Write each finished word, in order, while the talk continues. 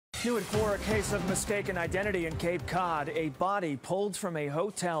New at 4, a case of mistaken identity in Cape Cod. A body pulled from a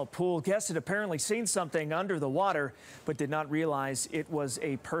hotel pool. Guests had apparently seen something under the water, but did not realize it was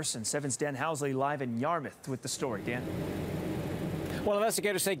a person. 7's Dan Housley live in Yarmouth with the story. Dan. Well,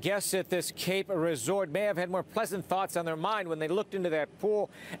 investigators say guests at this Cape resort may have had more pleasant thoughts on their mind when they looked into that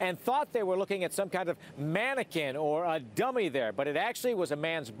pool and thought they were looking at some kind of mannequin or a dummy there, but it actually was a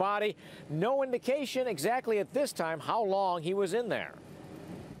man's body. No indication exactly at this time how long he was in there.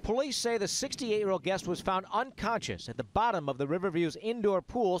 Police say the 68-year-old guest was found unconscious at the bottom of the Riverview's indoor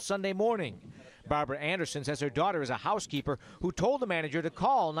pool Sunday morning. Barbara Anderson says her daughter is a housekeeper who told the manager to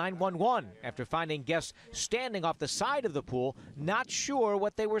call 911 after finding guests standing off the side of the pool, not sure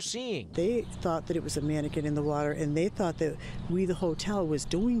what they were seeing. They thought that it was a mannequin in the water, and they thought that we, the hotel, was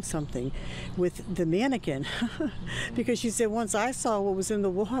doing something with the mannequin. Because she said, once I saw what was in the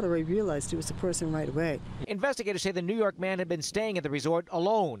water, I realized it was a person right away. Investigators say the New York man had been staying at the resort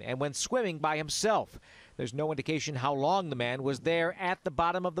alone and went swimming by himself. There's no indication how long the man was there at the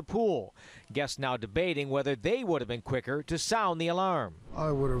bottom of the pool. Guests now debating whether they would have been quicker to sound the alarm.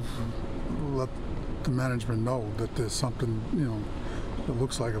 I would have let the management know that there's something, that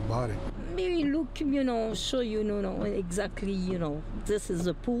looks like a body. Maybe look, show you, exactly, this is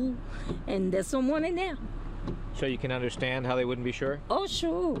a pool and there's someone in there. So you can understand how they wouldn't be sure? Oh,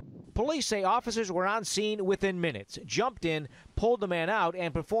 sure. Police say officers were on scene within minutes, jumped in, pulled the man out,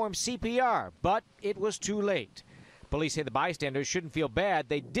 and performed CPR, but it was too late. Police say the bystanders shouldn't feel bad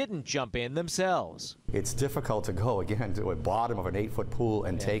they didn't jump in themselves. It's difficult to go, again, to the bottom of an 8-foot pool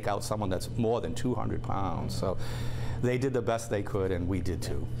and take out someone that's more than 200 pounds. So they did the best they could, and we did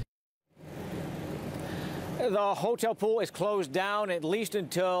too. The hotel pool is closed down at least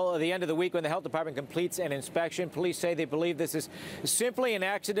until the end of the week when the health department completes an inspection. Police say they believe this is simply an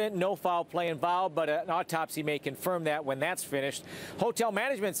accident, no foul play involved, but an autopsy may confirm that when that's finished. Hotel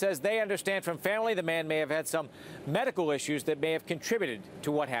management says they understand from family the man may have had some medical issues that may have contributed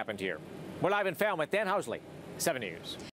to what happened here. We're live in Falmouth. Dan Housley, 7 News.